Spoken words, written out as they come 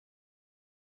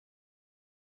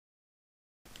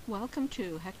Welcome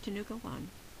to HecTANOOGA 1.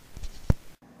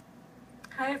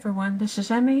 Hi everyone, this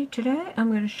is Emmy. Today I'm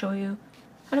going to show you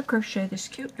how to crochet this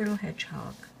cute little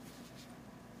hedgehog.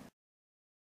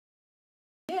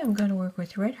 Today I'm going to work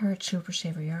with Red Heart Super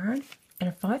Saver yarn and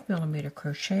a 5mm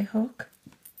crochet hook.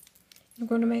 I'm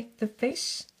going to make the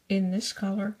face in this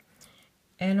color,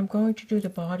 and I'm going to do the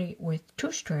body with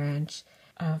 2 strands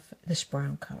of this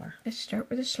brown color. Let's start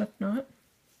with a slip knot.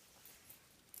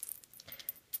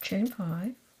 Chain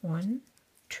 5, 1,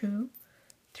 2,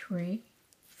 3,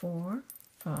 4,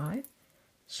 5,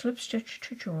 slip stitch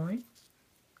to join,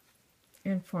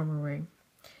 and form a ring.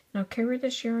 Now carry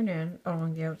this yarn in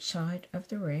along the outside of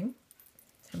the ring.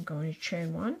 I'm going to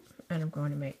chain 1, and I'm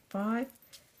going to make 5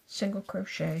 single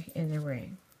crochet in the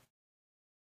ring.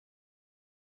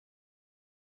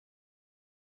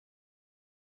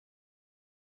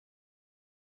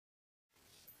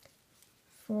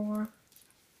 Four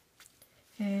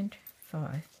and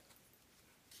 5.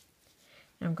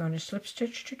 I'm going to slip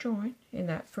stitch to join in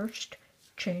that first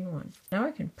chain 1. Now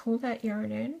I can pull that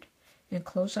yarn end and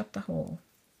close up the hole.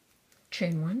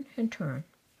 Chain 1 and turn.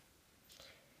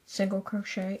 Single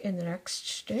crochet in the next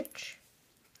stitch.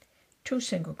 2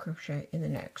 single crochet in the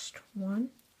next. 1,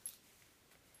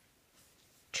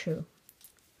 2.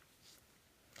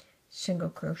 Single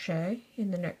crochet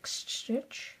in the next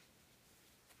stitch.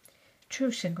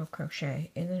 2 single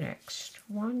crochet in the next.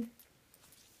 1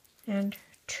 and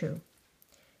 2.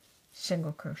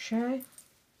 Single crochet,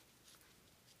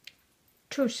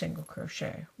 2 single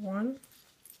crochet, 1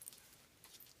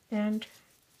 and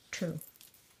 2,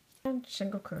 and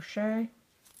single crochet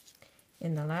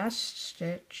in the last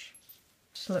stitch,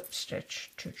 slip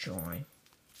stitch to join.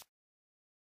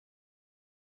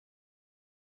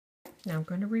 Now I'm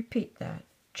going to repeat that.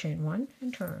 Chain 1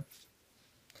 and turn.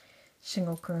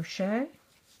 Single crochet,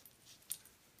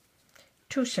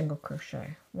 2 single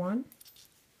crochet, 1,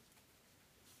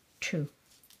 2,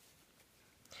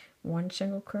 1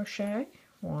 single crochet,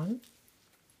 1,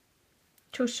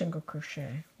 2 single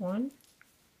crochet, 1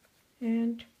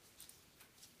 and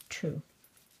 2.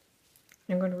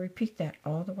 I'm going to repeat that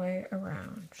all the way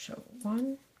around. So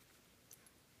 1,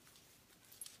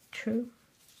 2,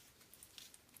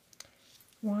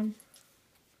 1,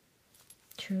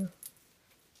 2,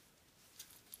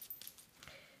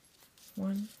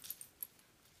 1,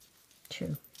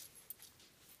 2.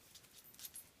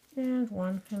 And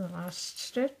 1 in the last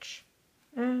stitch,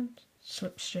 and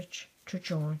slip stitch to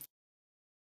join.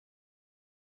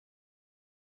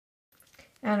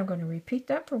 And I'm going to repeat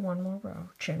that for 1 more row.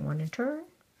 Chain 1 and turn,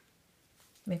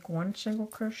 make 1 single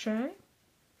crochet,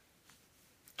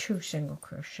 2 single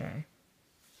crochet,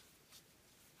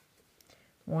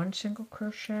 1 single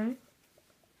crochet,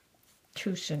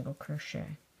 2 single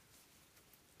crochet.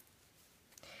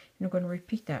 And I'm going to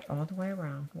repeat that all the way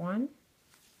around. 1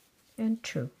 and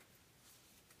 2.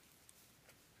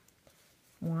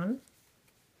 1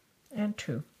 and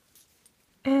 2.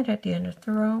 And at the end of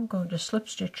the row, I'm going to slip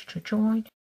stitch to join.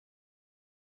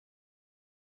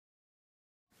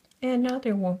 And now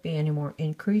there won't be any more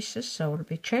increases, so it'll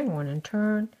be chain 1 and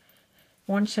turn,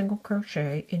 1 single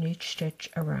crochet in each stitch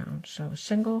around. So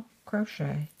single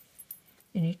crochet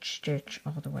in each stitch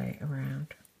all the way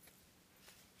around.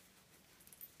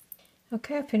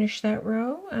 Okay, I finished that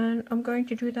row, and I'm going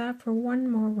to do that for 1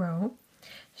 more row.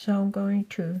 So I'm going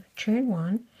to chain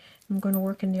 1. I'm going to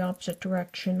work in the opposite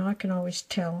direction. I can always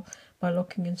tell by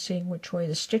looking and seeing which way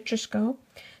the stitches go.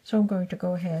 So I'm going to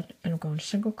go ahead and I'm going to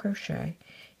single crochet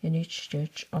in each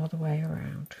stitch all the way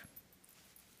around.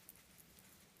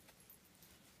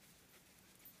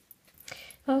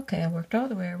 Okay, I worked all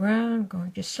the way around. I'm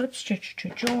going to slip stitch to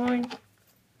join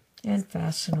and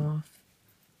fasten off.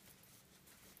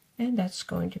 And that's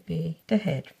going to be the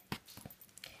head.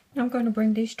 Now I'm going to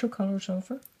bring these 2 colors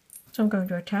over. So I'm going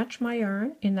to attach my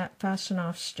yarn in that fasten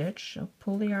off stitch. So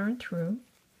pull the yarn through,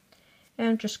 and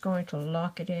I'm just going to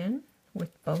lock it in with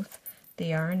both the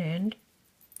yarn end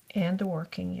and the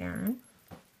working yarn.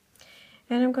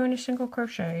 And I'm going to single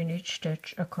crochet in each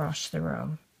stitch across the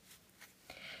row.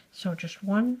 So just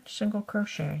 1 single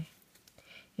crochet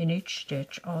in each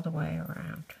stitch all the way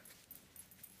around.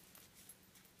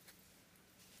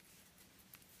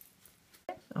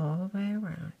 All the way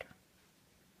around.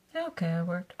 Okay, I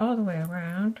worked all the way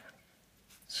around,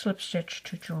 slip stitch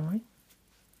to join,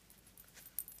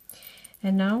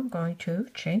 and now I'm going to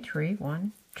chain 3,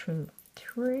 1, 2,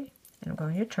 3, and I'm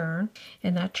going to turn,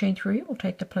 and that chain 3 will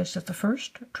take the place of the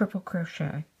first triple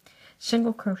crochet,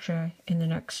 single crochet in the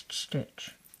next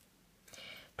stitch,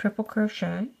 triple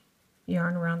crochet,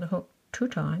 yarn around the hook 2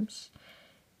 times,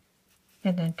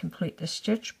 and then complete the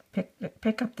stitch,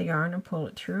 pick up the yarn and pull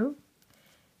it through,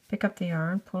 pick up the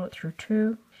yarn, pull it through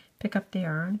 2, pick up the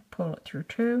yarn, pull it through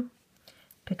 2,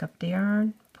 pick up the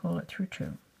yarn, pull it through 2.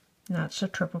 And that's a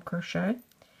triple crochet,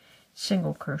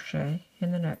 single crochet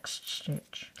in the next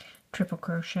stitch, triple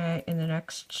crochet in the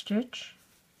next stitch,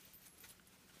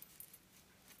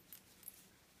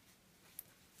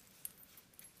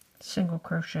 single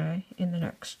crochet in the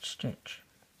next stitch.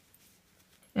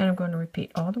 And I'm going to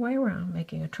repeat all the way around,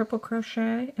 making a triple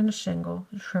crochet and a single,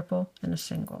 a triple and a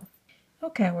single.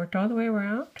 Okay, I worked all the way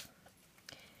around,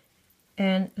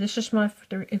 and this is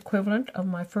the equivalent of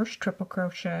my first triple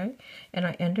crochet, and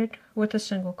I ended with a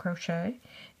single crochet,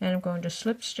 and I'm going to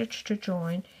slip stitch to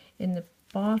join in the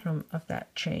bottom of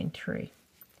that chain 3.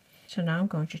 So now I'm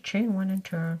going to chain 1 and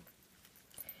turn,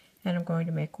 and I'm going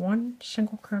to make 1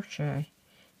 single crochet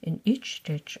in each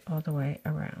stitch all the way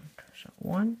around. So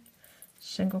 1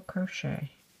 single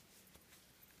crochet,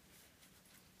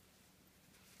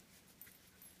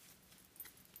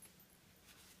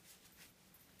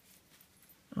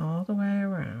 all the way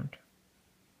around.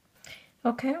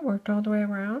 Okay, I worked all the way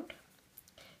around,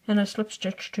 and I slip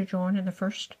stitch to join in the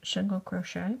first single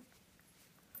crochet,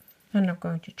 and I'm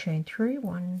going to chain 3,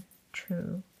 1,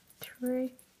 2,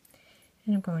 3,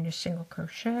 and I'm going to single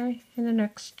crochet in the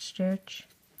next stitch,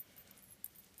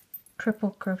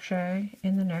 triple crochet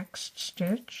in the next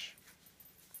stitch,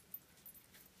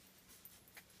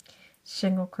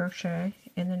 single crochet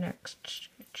in the next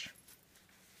stitch.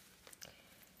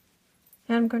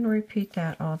 And I'm going to repeat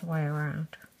that all the way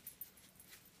around.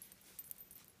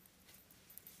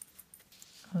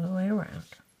 All the way around.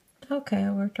 Okay,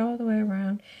 I worked all the way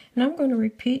around, and I'm going to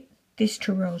repeat these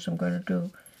 2 rows. I'm going to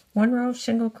do 1 row of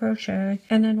single crochet,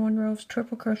 and then 1 row of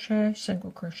triple crochet,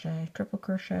 single crochet, triple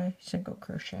crochet, single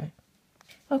crochet.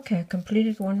 Okay, I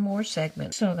completed 1 more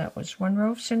segment. So that was 1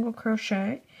 row of single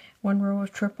crochet, 1 row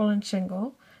of triple and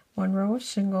single, 1 row of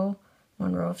single,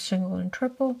 1 row of single and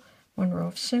triple, 1 row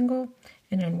of single,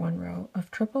 and then 1 row of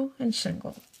triple and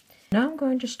single. Now I'm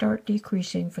going to start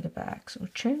decreasing for the back. So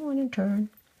chain 1 and turn,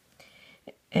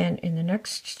 and in the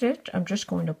next stitch I'm just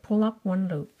going to pull up 1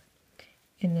 loop.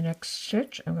 In the next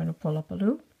stitch I'm going to pull up a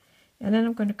loop, and then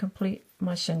I'm going to complete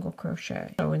my single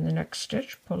crochet. So in the next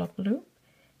stitch, pull up a loop,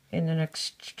 in the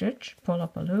next stitch, pull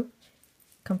up a loop,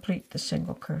 complete the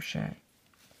single crochet.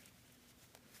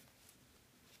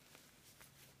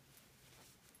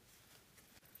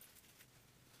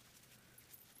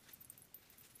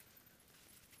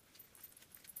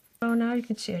 So now you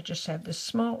can see I just have this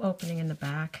small opening in the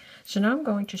back. So now I'm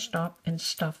going to stop and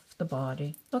stuff the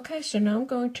body. Okay, so now I'm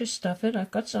going to stuff it.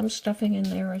 I've got some stuffing in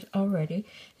there already.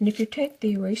 And if you take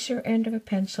the eraser end of a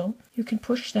pencil, you can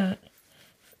push that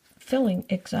filling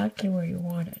exactly where you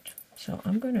want it. So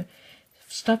I'm going to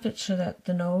stuff it so that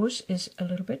the nose is a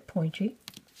little bit pointy.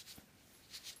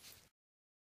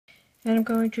 And I'm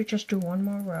going to just do 1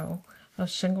 more row of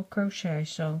single crochet.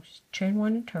 So chain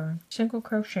 1 and turn, single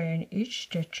crochet in each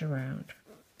stitch around.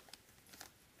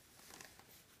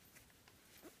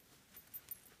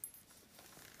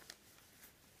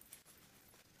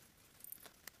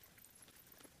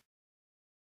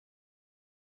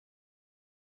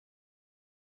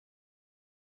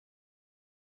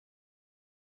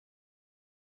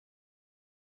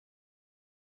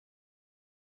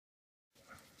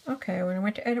 Okay, when I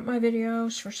went to edit my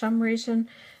videos, for some reason,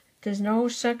 the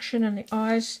nose section and the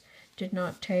eyes did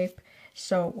not tape.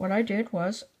 So what I did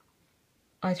was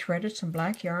I threaded some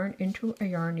black yarn into a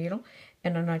yarn needle,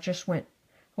 and then I just went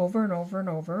over and over and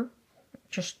over,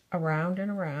 just around and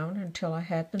around until I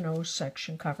had the nose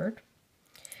section covered.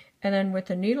 And then with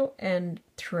the needle and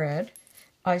thread,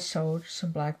 I sewed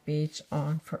some black beads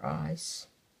on for eyes.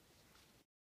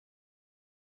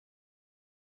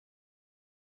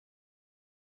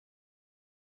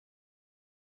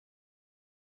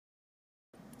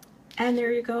 And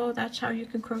there you go. That's how you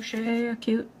can crochet a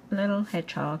cute little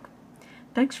hedgehog.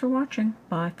 Thanks for watching.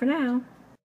 Bye for now.